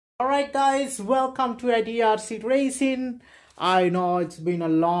Alright guys, welcome to IDRC Racing. I know it's been a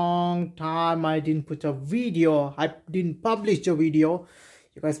long time I didn't put a video. I didn't publish a video.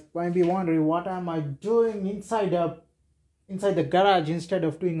 You guys might be wondering what am I doing inside the garage instead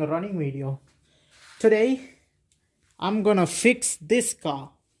of doing a running video. Today I'm gonna fix this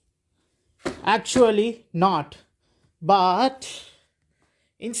car. Actually not, but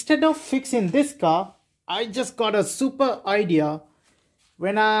instead of fixing this car, I just got a super idea.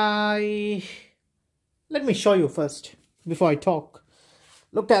 Let me show you first before I talk.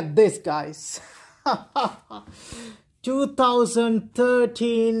 Look at this, guys.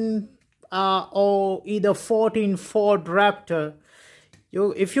 2013 or either 14 Ford Raptor.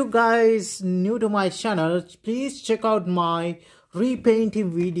 If you guys new to my channel, please check out my repainting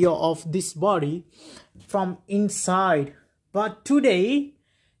video of this body from inside. But today,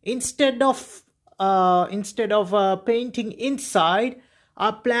 instead of painting inside, I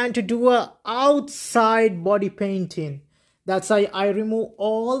plan to do a outside body painting. That's why I remove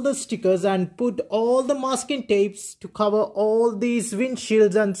all the stickers and put all the masking tapes to cover all these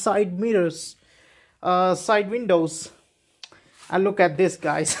windshields and side mirrors, side windows. And look at this,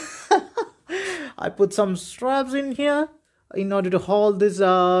 guys. I put some straps in here in order to hold this,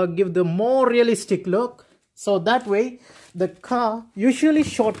 give the more realistic look. So that way the car, usually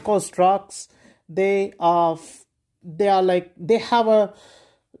short course trucks, they have a,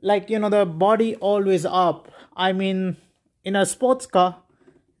 like, you know, the body always up. I mean, in a sports car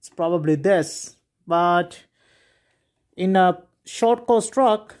it's probably this, but in a short course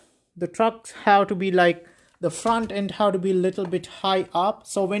truck, the trucks have to be like, the front end have to be a little bit high up,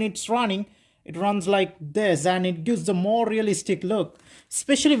 so when it's running, it runs like this and it gives the more realistic look,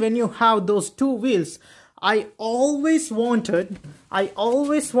 especially when you have those two wheels. I always wanted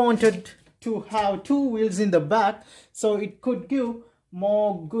to have two wheels in the back, so it could give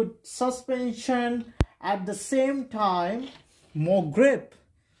more good suspension, at the same time more grip,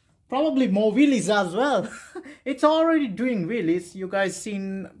 probably more wheelies as well. It's already doing wheelies. You guys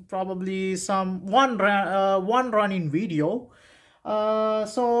seen probably one running video.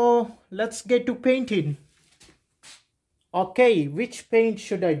 So let's get to painting. Okay, which paint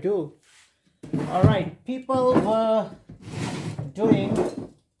should I do? All right, people were doing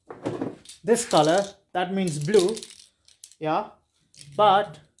this color, that means blue, yeah,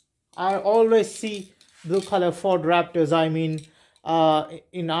 but I always see blue color Ford Raptors, I mean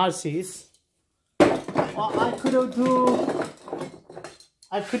in RCs.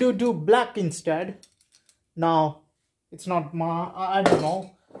 I could do black instead. Now it's not I don't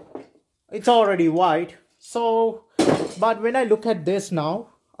know, it's already white. So but when I look at this now,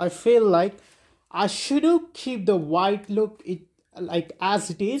 I feel like I should keep the white look like as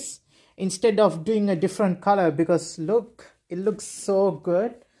it is, instead of doing a different color, because look, it looks so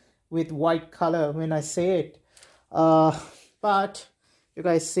good with white color when I say it. But you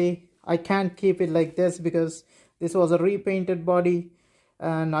guys see, I can't keep it like this because this was a repainted body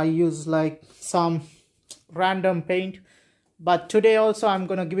and I use like some random paint. But today also I'm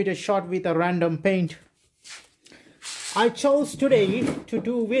gonna give it a shot with a random paint. I chose today to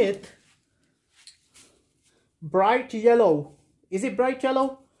do with bright yellow. Is it bright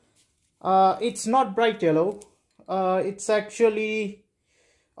yellow? It's not bright yellow. It's actually,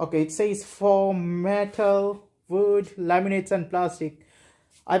 okay, it says for metal, wood, laminates and plastic.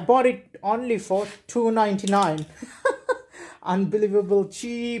 I bought it only for $2.99. Unbelievable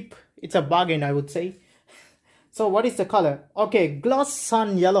cheap. It's a bargain, I would say. So what is the color? Okay, gloss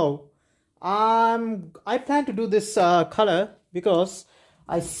sun yellow. I plan to do this color because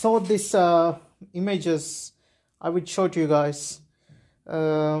I saw this images. I would show to you guys.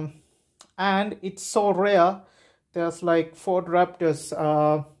 And it's so rare. There's like Ford Raptors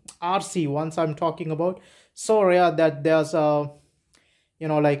RC ones I'm talking about. So rare that there's a, you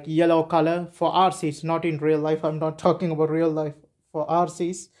know, like yellow color for RCs, not in real life. I'm not talking about real life, for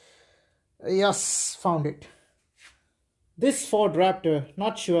RCs. Yes, found it. This Ford Raptor,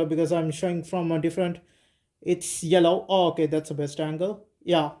 not sure because I'm showing from a different, it's yellow. Oh, okay, that's the best angle.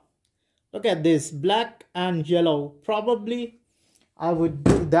 Yeah, look at this, black and yellow. Probably I would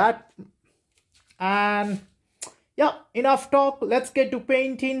do that. And yeah, enough talk, let's get to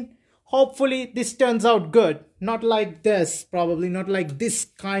painting. Hopefully this turns out good, not like this, probably not like this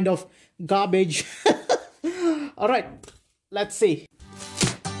kind of garbage. All right, let's see.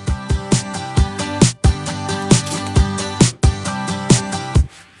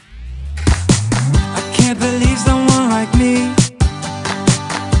 I can't believe someone like me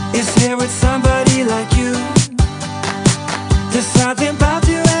is here with somebody like you. There's something about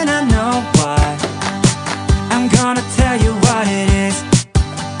you and I know why. I'm gonna tell you what it is.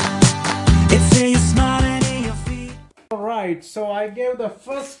 Alright, so I gave the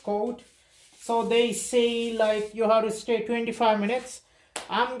first coat. So they say like you have to stay 25 minutes.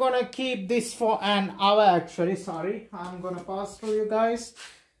 I'm gonna keep this for an hour actually. Sorry, I'm gonna pass through you guys.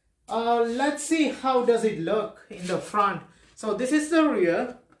 Let's see how does it look in the front. So this is the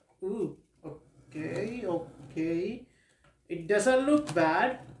rear. Ooh, okay, okay. It doesn't look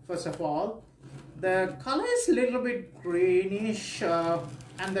bad, first of all. The color is a little bit greenish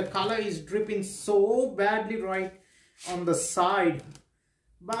and the color is dripping so badly right on the side.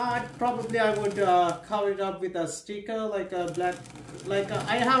 But probably I would cover it up with a sticker like a black,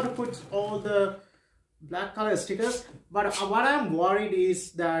 I have to put all the black color stickers. But what I'm worried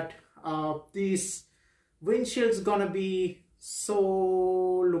is that this windshield's gonna be so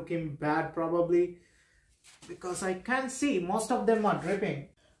looking bad probably, because I can see most of them are dripping.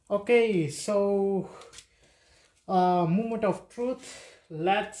 Okay, so moment of truth.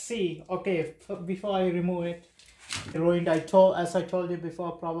 Let's see. Okay, before I remove it, ruined. As I told you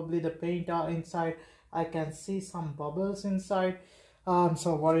before, probably the paint are inside. I can see some bubbles inside. I'm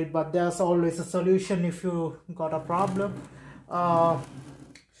so worried, but there's always a solution if you got a problem.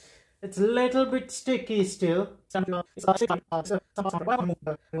 It's a little bit sticky still.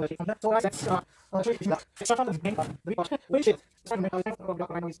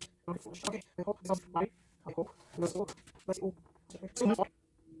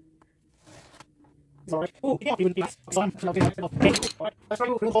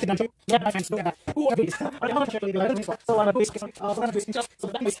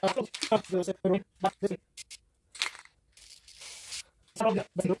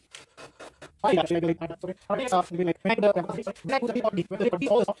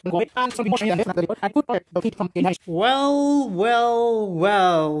 Well,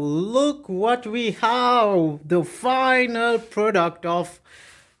 look what we have. The final product of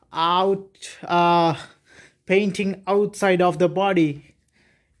painting outside of the body.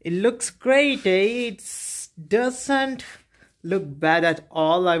 It looks great, eh? It doesn't look bad at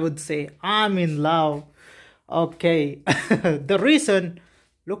all, I would say. I'm in love. Okay, the reason,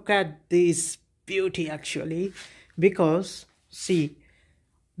 look at this beauty actually, because see,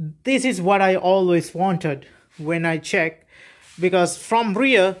 this is what I always wanted when I check, because from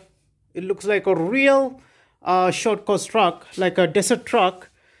rear it looks like a real short course truck, like a desert truck,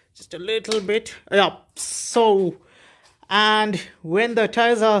 just a little bit, yeah. So, and when the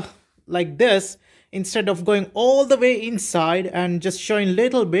tires are like this, instead of going all the way inside and just showing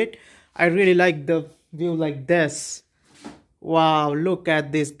little bit, I really like the view like this. Wow, look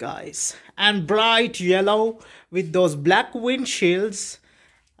at this guys, and bright yellow with those black windshields.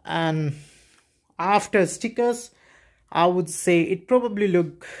 And after stickers, I would say it probably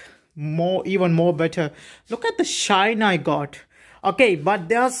look even more better. Look at the shine I got. Okay, but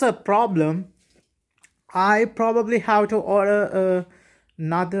there's a problem. I probably have to order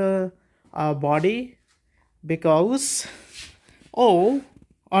another body, because oh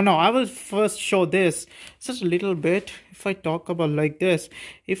no, I will first show this just a little bit. If I talk about like this,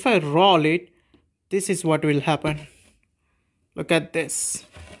 if I roll it, this is what will happen. Look at this.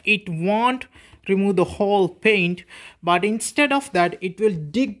 It won't remove the whole paint, but instead of that, it will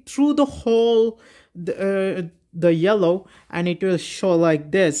dig through the whole the yellow, and it will show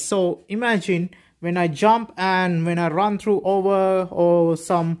like this. So imagine when I jump and when I run through over, or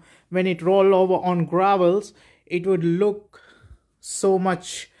when it roll over on gravels, it would look so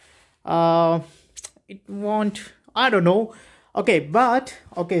much it won't, I don't know. Okay, but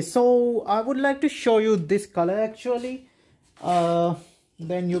okay, so I would like to show you this color actually.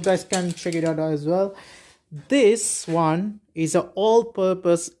 Then you guys can check it out as well. This one is a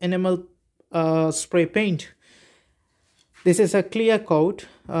all-purpose enamel spray paint. This is a clear coat,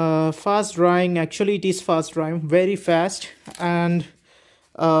 fast drying. Actually it is fast drying, very fast, and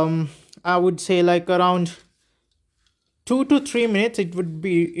I would say like around 2 to 3 minutes it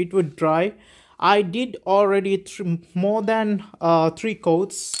would dry. I did already more than 3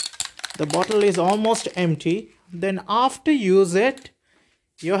 coats. The bottle is almost empty. Then after use it,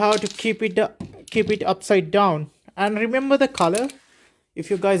 you have to keep it upside down, and remember the color.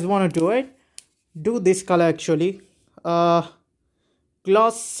 If you guys want to do it, do this color actually,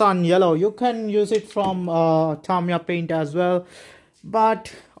 gloss sun yellow. You can use it from Tamiya paint as well,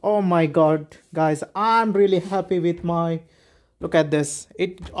 but oh my god guys, I'm really happy with my, look at this.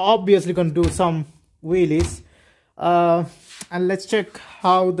 It obviously gonna do some wheelies, and let's check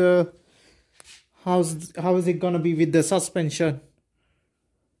how is it gonna be with the suspension.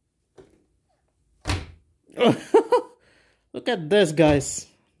 Look at this guys,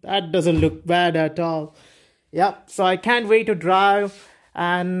 that doesn't look bad at all. Yep, so I can't wait to drive.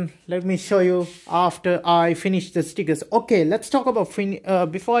 and let me show you after I finish the stickers. Okay, let's talk about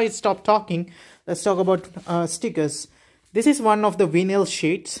before I stop talking, let's talk about stickers. This is one of the vinyl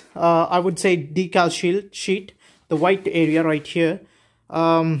sheets, I would say decal sheet, the white area right here.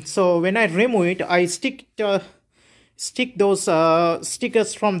 So when I remove it, I stick those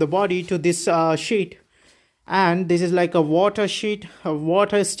stickers from the body to this sheet, and this is like a water sheet, a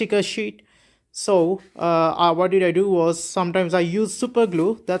water sticker sheet. So what did I do was, sometimes I use super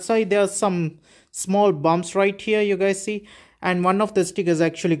glue. That's why there's some small bumps right here, you guys see, and one of the stickers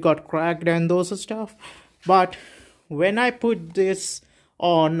actually got cracked and those stuff. But when I put this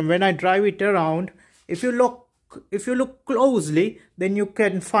on, when I drive it around, if you look closely, then you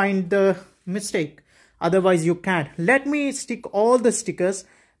can find the mistake. Otherwise you can't. Let me stick all the stickers,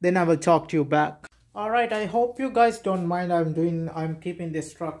 then I will talk to you back. Alright, I hope you guys don't mind. I'm keeping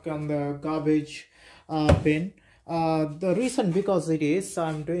this truck on the garbage bin. The reason, because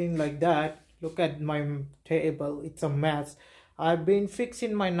I'm doing like that. Look at my table, it's a mess. I've been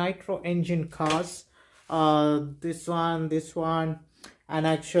fixing my nitro engine cars, this one, and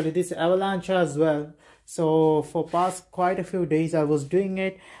actually this Avalanche as well. So for past quite a few days I was doing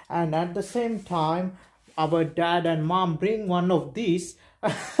it, and at the same time our dad and mom bring one of these.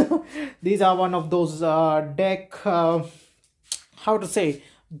 These are one of those deck, how to say,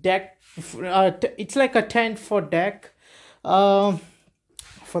 deck, it's like a tent for deck, for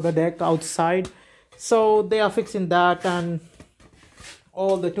the deck outside. So they are fixing that, and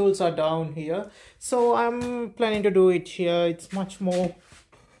all the tools are down here. So I'm planning to do it here. It's much more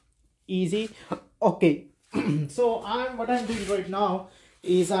easy. Okay. So what I'm doing right now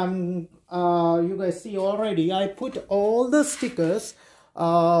is you guys see already, I put all the stickers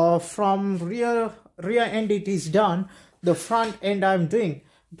from rear end. It is done. The front end I'm doing,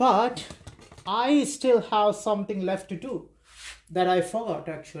 but I still have something left to do that I forgot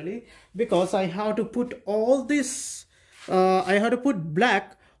actually, because I have to put all this I have to put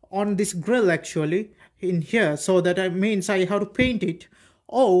black on this grill actually in here. So that means I have to paint it.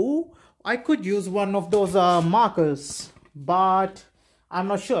 Oh, I could use one of those markers, but I'm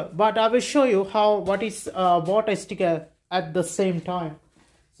not sure. But I will show you what I stick at the same time,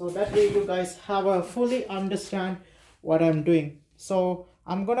 so that way you guys have a fully understand what I'm doing. So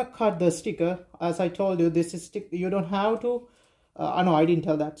I'm gonna cut the sticker. As I told you, this is you don't have to no, I didn't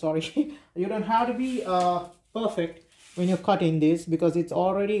tell that, sorry. You don't have to be perfect when you're cutting this, because it's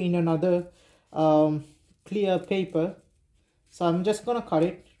already in another clear paper. So I'm just gonna cut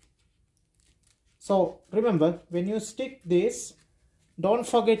it. So remember, when you stick this, don't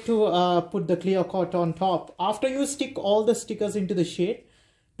forget to put the clear coat on top. After you stick all the stickers into the sheet,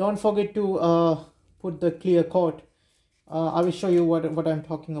 don't forget to put the clear coat. I will show you what I'm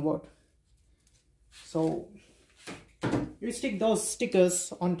talking about. So you stick those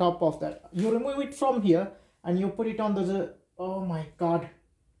stickers on top of that. You remove it from here and you put it on the oh my god,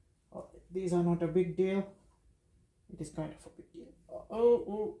 these are not a big deal. It is kind of a big deal.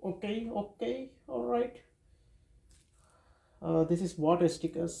 Okay, all right. This is water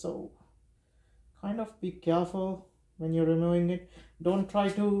stickers, so kind of be careful when you're removing it. Don't try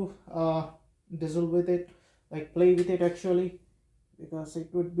to dizzle with it, like play with it actually, because it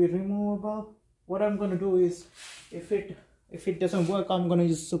would be removable. What I'm gonna do is, if it doesn't work, I'm gonna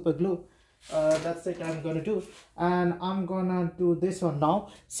use super glue. That's it I'm gonna do, and I'm gonna do this one now.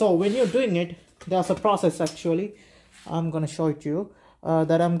 So when you're doing it, there's a process actually. I'm gonna show it to you,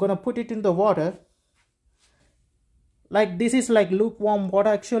 that I'm gonna put it in the water. Like this is like lukewarm water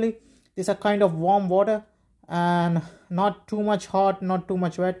actually. This is a kind of warm water, and not too much hot, not too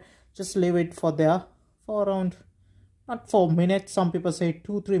much wet. Just leave it for there for around, not 4 minutes, some people say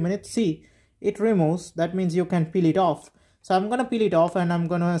 2-3 minutes. See, it removes. That means you can peel it off. So I'm gonna peel it off, and I'm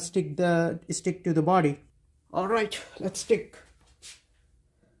gonna stick to the body. All right, let's stick.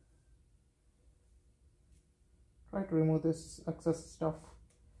 Try to remove this excess stuff.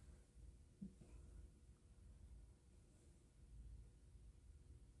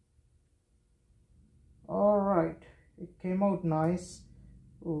 All right, it came out nice.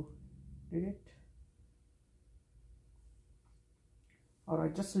 Oh, did it? All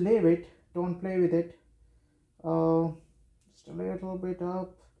right, just leave it. Don't play with it. Just a little bit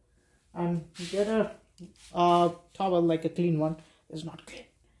up, and get a towel, like a clean one. It's not clean.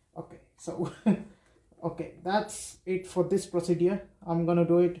 Okay, so okay, that's it for this procedure. I'm gonna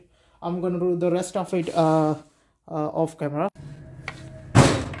do the rest of it off camera.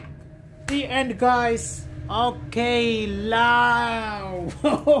 The end, guys. Okay, wow.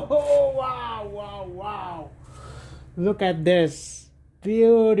 Wow. Look at this.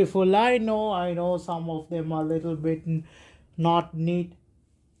 Beautiful. I know some of them are a little bit not neat,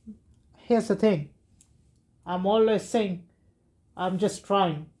 here's the thing. I'm always saying I'm just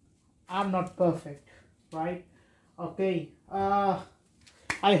trying. I'm not perfect, right? Okay.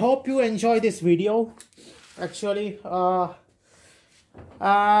 I hope you enjoy this video. Actually,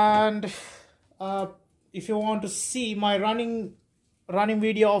 and if you want to see my running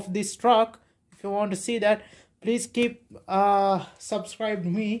video of this truck, if you want to see that, please keep subscribe to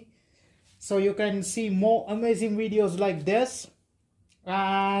me, so you can see more amazing videos like this.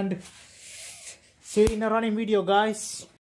 And see you in a running video, guys.